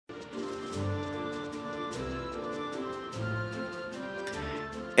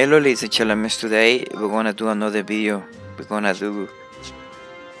Hello ladies and gentlemen, today we're gonna do another video. We're gonna do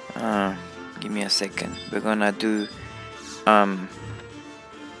give me a second. We're gonna do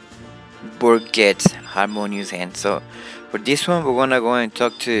Borghertz Harmonious hand. So for this one we're gonna go and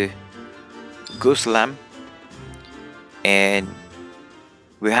talk to Goose Lamb, and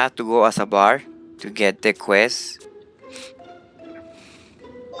we have to go as a bar to get the quest.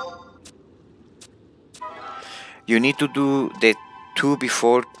 You need to do the 2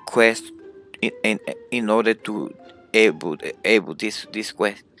 before quest in order to able this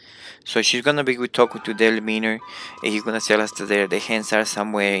quest. So she's gonna be talking to the eliminator, and he's gonna tell us that the hands are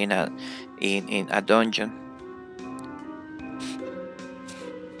somewhere in a dungeon.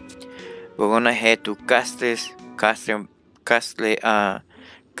 We're gonna head to Castes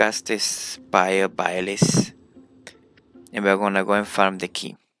Bailes, and we're gonna go and farm the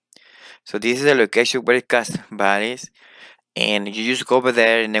key. So this is the location where Castes Bailes, and you just go over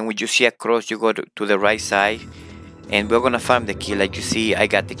there, and then when you see a cross you go to the right side, and we're gonna farm the key. Like you see, I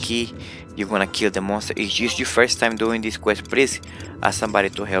got the key. You're gonna kill the monster. It's just your first time doing this quest, please ask somebody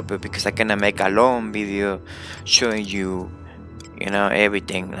to help you, because I cannot make a long video showing you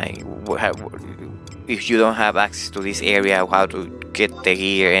everything, like if you don't have access to this area, how to get the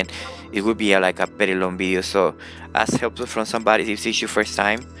gear, and it would be like a very long video. So ask help from somebody if it's your first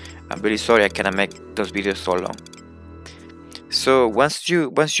time. I'm really sorry I cannot make those videos so long. So once you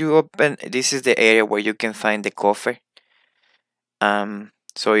open, this is the area where you can find the coffer.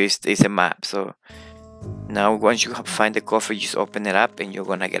 So it's a map. So now once you find the coffer, you just open it up and you're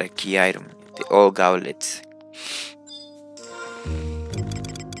gonna get a key item, the old gauntlets.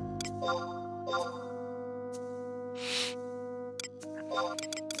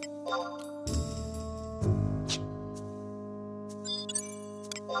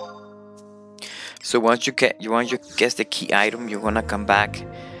 So once you get the key item, you're gonna come back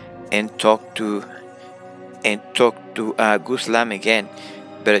and talk to Goose Lamb again.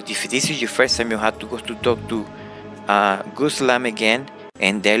 But if this is your first time, you have to go to talk to Goose Lamb again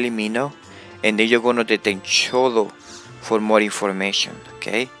and the Elimino, and then you're gonna the Tencholo for more information.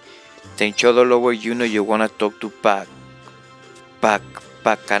 Okay, Tencholo lower you wanna talk to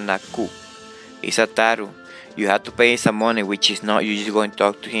Pakanaku. It's a Taru. You have to pay some money, which is not, you just go and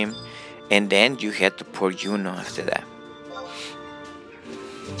talk to him, and then you head to Port Juno after that.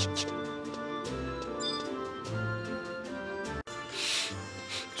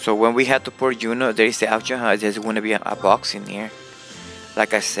 So when we head to Port Juno, there is the option how there's going to be a box in here.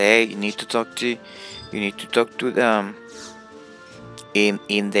 Like I say, you need to talk to them in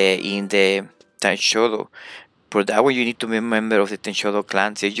the Tencholo. For that one, you need to be a member of the Tencholo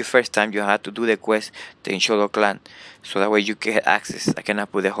clan. So it's your first time, you have to do the quest Tencholo clan, so that way you get access. I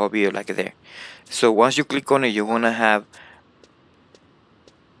cannot put the whole video like there. So once you click on it, you're gonna have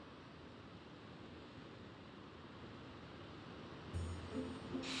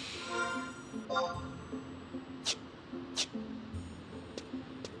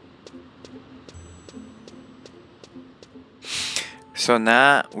so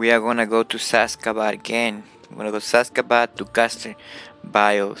now we are gonna go to Saskabat again. We're gonna go to Saskabat to Castes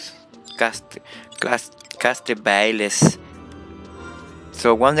Bailes.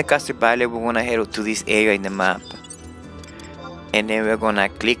 So once the Castes Bailes, we're gonna head to this area in the map, and then we're gonna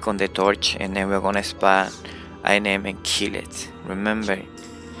click on the torch, and then we're gonna spawn a name and kill it. Remember,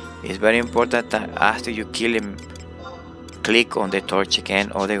 it's very important that after you kill him, click on the torch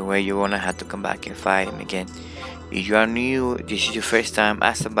again, otherwise you're gonna have to come back and fight him again. If you are new, this is your first time,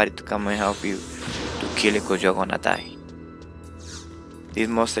 ask somebody to come and help you to kill it, because you're gonna die. This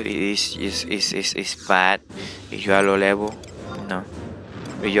monster is bad if you are low level.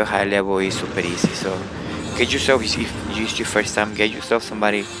 If you're high level, is super easy. So get yourself, if it's your first time, get yourself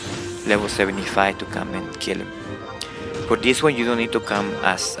somebody level 75 to come and kill him. For this one, you don't need to come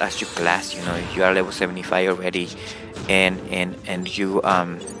as your class. If you are level 75 already, and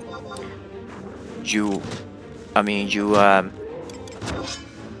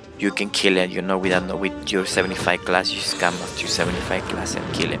you can kill it, with your 75 class. You just come up to your 75 class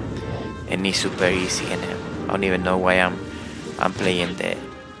and kill him, and it's super easy. And I don't even know why I'm playing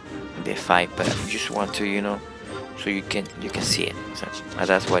the fight, but I just want to so you can see it. So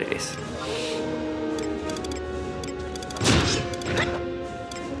that's what it is.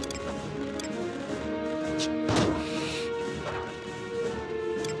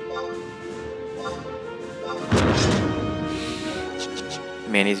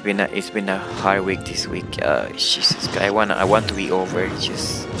 Man, it's been a hard week this week. Jesus, I want to be over. It's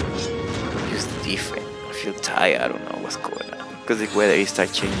just different. I feel tired. I don't know what's going on, because the weather is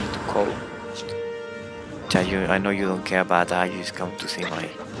start changing to cold. I know you don't care about that. You just come to see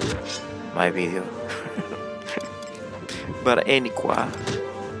my video. But anyway,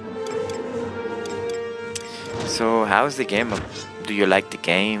 so how's the game? Do you like the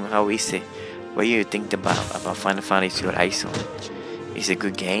game? How is it? What do you think about Final Fantasy Horizon? Is it a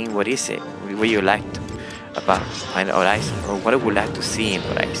good game? What is it? What do you like about Final Horizon? Or what would you like to see in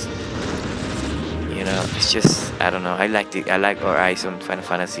Horizon? You know, it's just, I don't know. I like Horizon, Final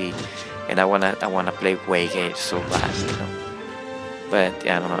Fantasy, and I wanna play way games so bad, you know. But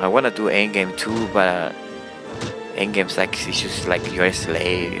I don't know. I wanna do Endgame too, but Endgame's like, it's just like you're a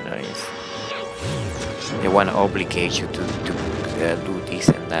slave, you know. They wanna obligate you to do this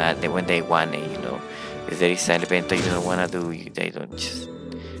and that. When they want it, you know. If there is an event that you don't wanna do, they don't just.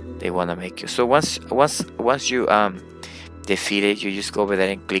 They wanna make you. So once you defeat it, you just go over there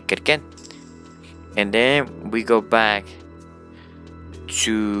and click it again. And then we go back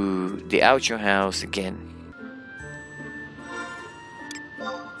to the auction house again.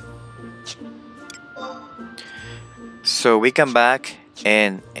 So we come back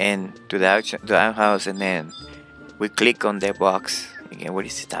and to the auction house, and then we click on the box again. Where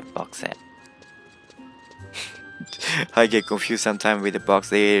is that box at? I get confused sometimes with the box.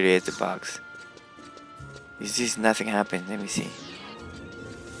 There is the box. Is this nothing happened? Let me see.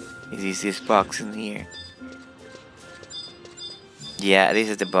 Is this box in here? Yeah, this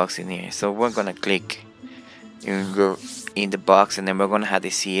is the box in here. So we're gonna click and go in the box, and then we're gonna have the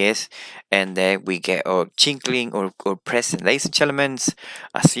CS, and then we get our chinkling or present. Ladies and gentlemen,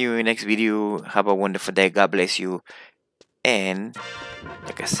 I'll see you in the next video. Have a wonderful day. God bless you. And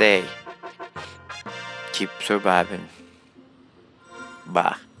like I say, keep surviving.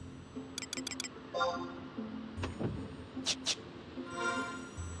 Bye.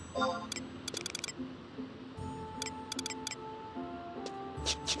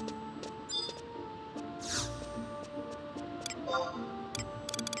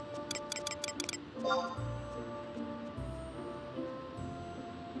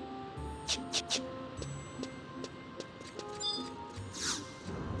 Ch-ch-ch.